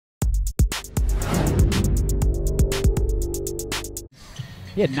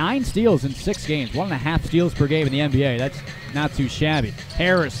He had 9 steals in 6 games, 1.5 steals per game in the NBA. That's not too shabby.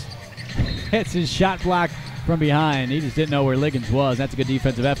 Harris hits his shot block from behind. He just didn't know where Liggins was. That's a good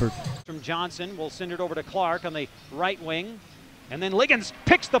defensive effort. From Johnson, we'll send it over to Clark on the right wing. And then Liggins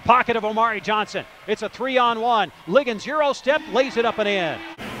picks the pocket of Omari Johnson. It's a 3-on-1. Liggins Euro step, lays it up and in.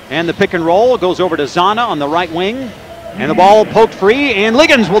 And the pick and roll goes over to Zana on the right wing. And the ball poked free, and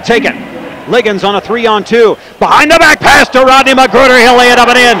Liggins will take it. Liggins on a 3-on-2. Behind the back pass to Rodney McGruder. He'll lay it up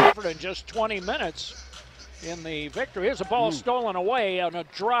and in. In just 20 minutes in the victory. Here's a ball stolen away on a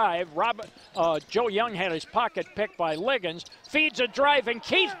drive. Joe Young had his pocket picked by Liggins. Feeds a drive, and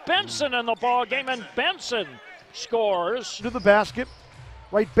Keith Benson in the ball game, and Benson scores. To the basket,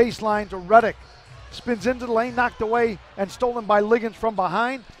 right baseline to Reddick. Spins into the lane, knocked away, and stolen by Liggins from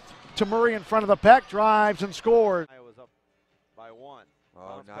behind. To Murray in front of the pack, drives and scores. Was up by 1.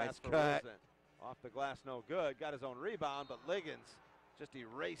 Oh, nice cut. Off the glass, no good. Got his own rebound, but Liggins just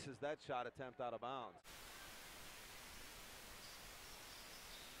erases that shot attempt out of bounds.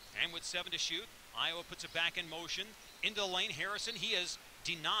 And with 7 to shoot, Iowa puts it back in motion. Into the lane, Harrison, he is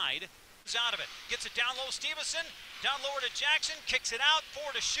denied. Out of it, gets it down low, Stevenson, down lower to Jackson, kicks it out,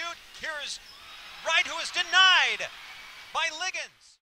 4 to shoot. Here's Wright, who is denied by Liggins.